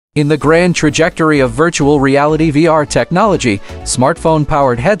In the grand trajectory of virtual reality VR technology,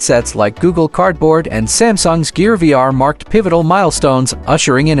 smartphone-powered headsets like Google Cardboard and Samsung's Gear VR marked pivotal milestones,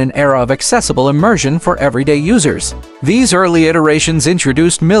 ushering in an era of accessible immersion for everyday users. These early iterations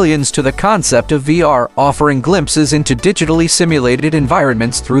introduced millions to the concept of VR, offering glimpses into digitally simulated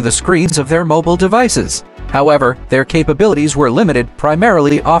environments through the screens of their mobile devices. However, their capabilities were limited,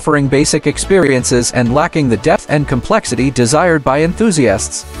 primarily offering basic experiences and lacking the depth and complexity desired by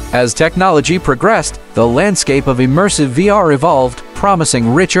enthusiasts. As technology progressed, the landscape of immersive VR evolved,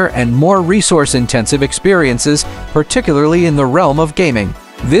 promising richer and more resource-intensive experiences, particularly in the realm of gaming.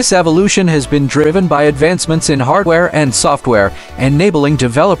 This evolution has been driven by advancements in hardware and software, enabling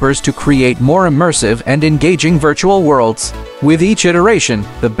developers to create more immersive and engaging virtual worlds. With each iteration,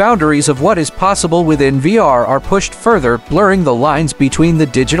 the boundaries of what is possible within VR are pushed further, blurring the lines between the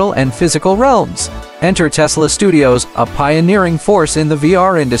digital and physical realms. Enter Tesla Studios, a pioneering force in the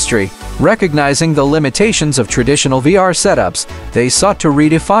VR industry. Recognizing the limitations of traditional VR setups, they sought to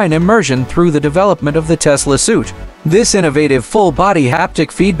redefine immersion through the development of the Teslasuit. This innovative full-body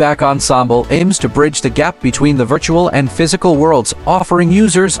haptic feedback ensemble aims to bridge the gap between the virtual and physical worlds, offering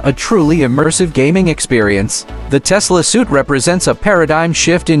users a truly immersive gaming experience. The Teslasuit represents a paradigm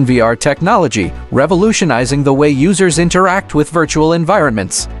shift in VR technology, revolutionizing the way users interact with virtual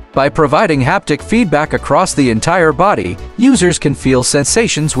environments. By providing haptic feedback across the entire body, users can feel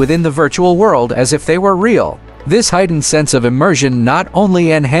sensations within the virtual world as if they were real. This heightened sense of immersion not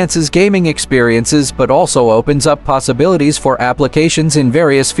only enhances gaming experiences but also opens up possibilities for applications in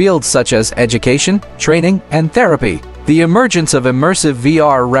various fields such as education, training, and therapy. The emergence of immersive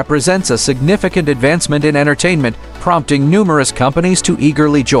VR represents a significant advancement in entertainment, prompting numerous companies to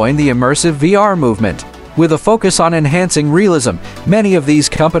eagerly join the immersive VR movement. With a focus on enhancing realism, many of these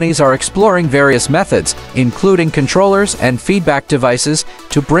companies are exploring various methods, including controllers and feedback devices,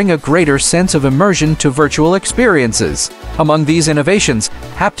 to bring a greater sense of immersion to virtual experiences. Among these innovations,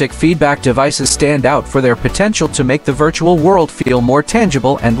 haptic feedback devices stand out for their potential to make the virtual world feel more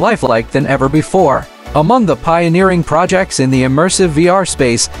tangible and lifelike than ever before. Among the pioneering projects in the immersive VR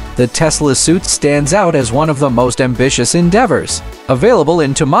space, the Teslasuit stands out as one of the most ambitious endeavors. Available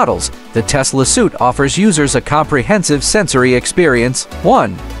in two models, the Teslasuit offers users a comprehensive sensory experience.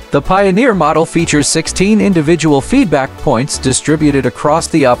 1. The Pioneer model features 16 individual feedback points distributed across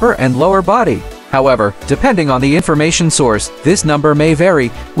the upper and lower body. However, depending on the information source, this number may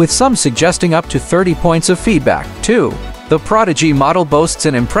vary, with some suggesting up to 30 points of feedback. 2. The Prodigy model boasts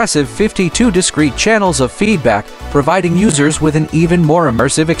an impressive 52 discrete channels of feedback, providing users with an even more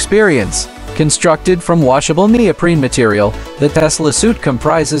immersive experience. Constructed from washable neoprene material, the Teslasuit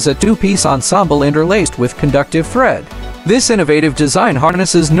comprises a two-piece ensemble interlaced with conductive thread. This innovative design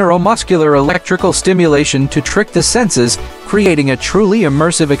harnesses neuromuscular electrical stimulation to trick the senses, creating a truly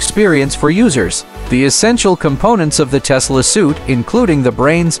immersive experience for users. The essential components of the Teslasuit, including the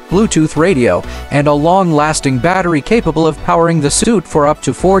brain's Bluetooth radio and a long-lasting battery capable of powering the suit for up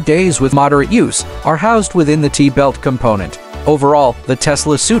to 4 days with moderate use, are housed within the T-belt component. Overall, the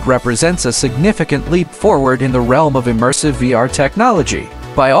Teslasuit represents a significant leap forward in the realm of immersive VR technology.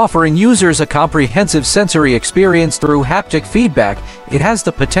 By offering users a comprehensive sensory experience through haptic feedback, it has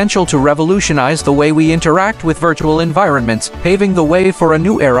the potential to revolutionize the way we interact with virtual environments, paving the way for a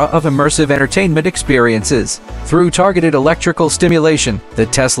new era of immersive entertainment experiences. Through targeted electrical stimulation, the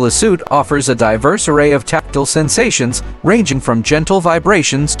Teslasuit offers a diverse array of tactile sensations, ranging from gentle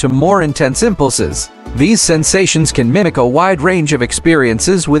vibrations to more intense impulses. These sensations can mimic a wide range of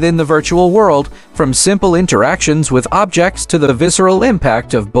experiences within the virtual world, from simple interactions with objects to the visceral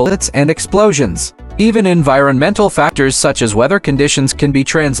impact of bullets and explosions. Even environmental factors such as weather conditions can be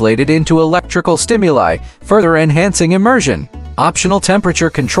translated into electrical stimuli, further enhancing immersion. Optional temperature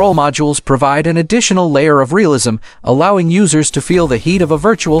control modules provide an additional layer of realism, allowing users to feel the heat of a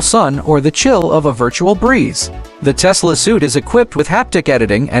virtual sun or the chill of a virtual breeze. The Teslasuit is equipped with haptic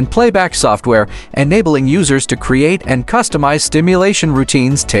editing and playback software, enabling users to create and customize stimulation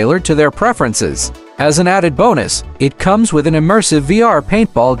routines tailored to their preferences. As an added bonus, it comes with an immersive VR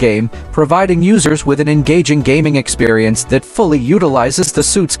paintball game, providing users with an engaging gaming experience that fully utilizes the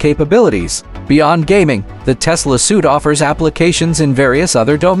suit's capabilities. Beyond gaming, the Teslasuit offers applications in various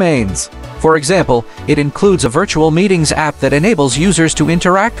other domains. For example, it includes a virtual meetings app that enables users to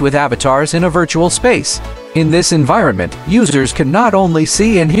interact with avatars in a virtual space. In this environment, users can not only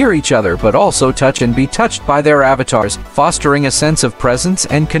see and hear each other but also touch and be touched by their avatars, fostering a sense of presence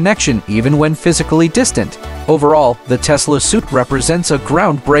and connection even when physically distant. Overall, the Teslasuit represents a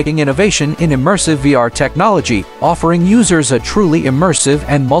groundbreaking innovation in immersive VR technology, offering users a truly immersive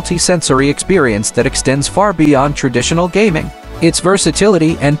and multi-sensory experience that extends far beyond traditional gaming. Its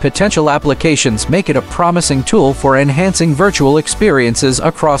versatility and potential applications make it a promising tool for enhancing virtual experiences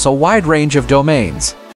across a wide range of domains.